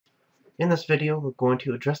In this video, we're going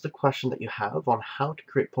to address the question that you have on how to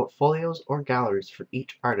create portfolios or galleries for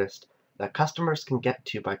each artist that customers can get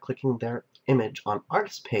to by clicking their image on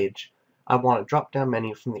Artist page. I want a drop-down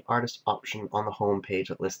menu from the Artist option on the home page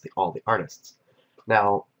that lists all the artists.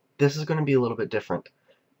 Now, this is going to be a little bit different,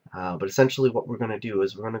 but essentially what we're going to do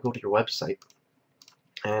is we're going to go to your website,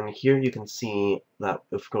 and here you can see that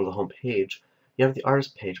if we go to the home page, you have the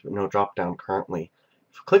Artist page but no drop-down currently.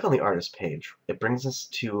 If we click on the Artist page, it brings us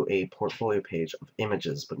to a portfolio page of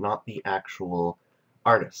images, but not the actual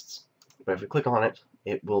artists. But if we click on it,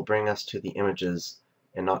 it will bring us to the images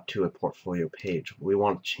and not to a portfolio page. We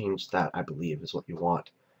want to change that, I believe, is what you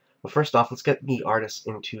want. But first off, let's get the artists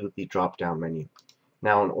into the drop-down menu.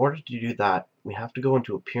 Now, in order to do that, we have to go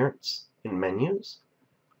into Appearance in Menus,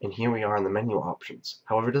 and here we are in the menu options.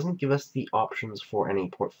 However, it doesn't give us the options for any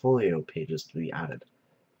portfolio pages to be added.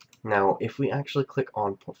 Now, if we actually click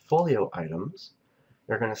on portfolio items,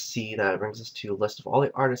 you're going to see that it brings us to a list of all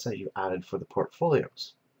the artists that you added for the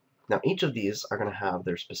portfolios. Now, each of these are going to have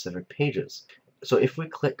their specific pages. So if we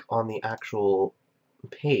click on the actual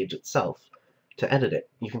page itself to edit it,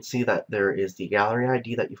 you can see that there is the gallery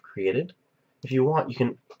ID that you've created. If you want, you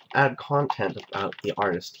can add content about the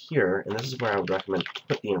artist here, and this is where I would recommend to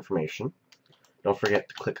put the information. Don't forget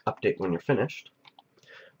to click update when you're finished.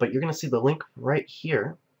 But you're going to see the link right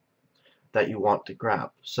here that you want to grab.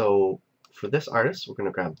 So for this artist, we're going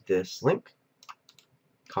to grab this link,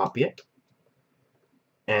 copy it,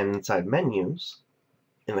 and inside menus,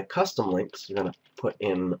 in the custom links, you're going to put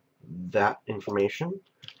in that information,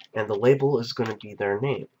 and the label is going to be their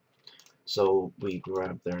name. So we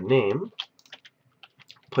grab their name,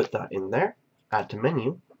 put that in there, add to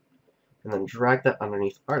menu, and then drag that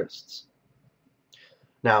underneath artists.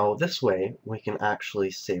 Now this way, we can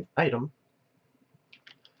actually save item.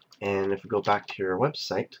 And if we go back to your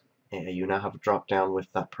website, you now have a drop down with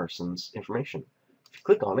that person's information. If you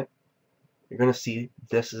click on it, you're going to see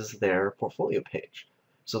this is their portfolio page.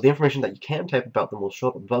 So the information that you can type about them will show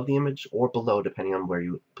up above the image or below, depending on where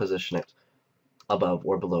you position it, above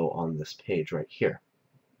or below on this page right here.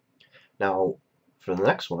 Now, for the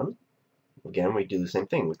next one, again, we do the same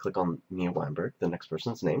thing. We click on Mia Weinberg, the next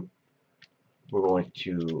person's name. We're going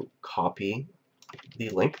to copy the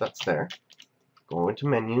link that's there. Go into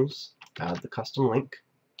menus, add the custom link,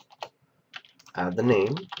 add the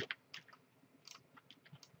name,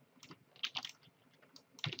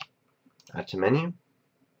 add to menu,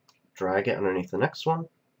 drag it underneath the next one,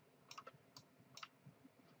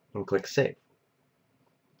 and click save.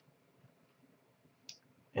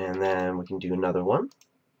 And then we can do another one.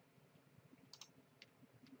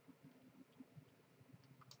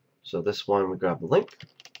 So this one, we grab the link,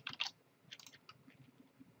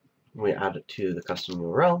 we add it to the custom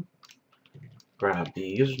URL, grab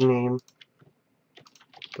the username,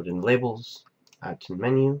 put in labels, add to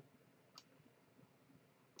menu,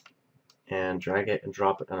 and drag it and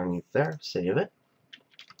drop it underneath there, save it.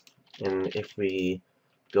 And if we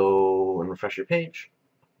go and refresh your page,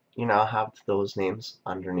 you now have those names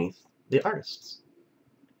underneath the artists.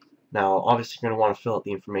 Now, obviously, you're going to want to fill out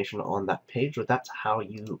the information on that page, but that's how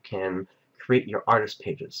you can create your artist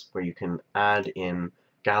pages, where you can add in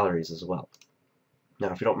galleries as well.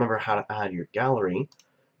 Now, if you don't remember how to add your gallery,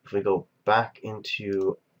 if we go back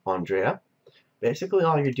into Andrea, basically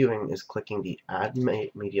all you're doing is clicking the Add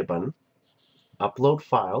Media button, upload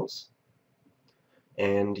files,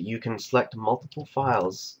 and you can select multiple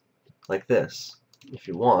files like this if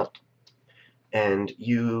you want, and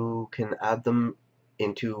you can add them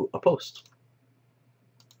into a post.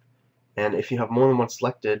 And if you have more than one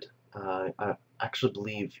selected, I actually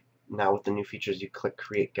believe now with the new features you click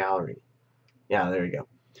Create Gallery. Yeah, there you go.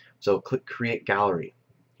 So click Create Gallery,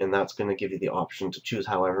 and that's going to give you the option to choose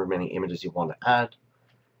however many images you want to add.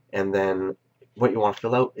 And then what you want to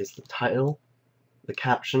fill out is the title, the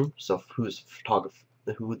caption, so who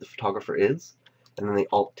the photographer is, and then the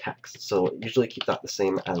alt text. So usually keep that the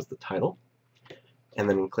same as the title, and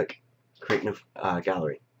then you click Create New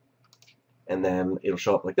Gallery, and then it'll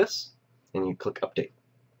show up like this, and you click Update.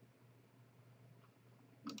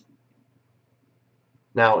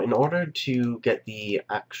 Now, in order to get the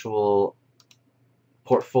actual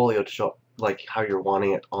portfolio to show up like how you're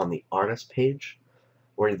wanting it on the artist page,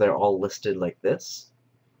 where they're all listed like this,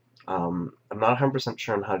 I'm not 100%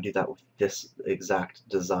 sure on how to do that with this exact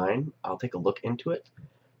design. I'll take a look into it,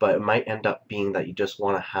 but it might end up being that you just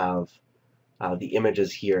want to have the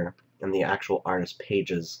images here and the actual artist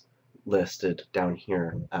pages listed down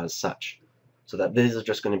here as such, so that these are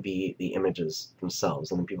just going to be the images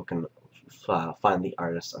themselves, and then people can find the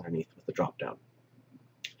artist underneath with the drop down.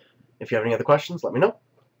 If you have any other questions, let me know.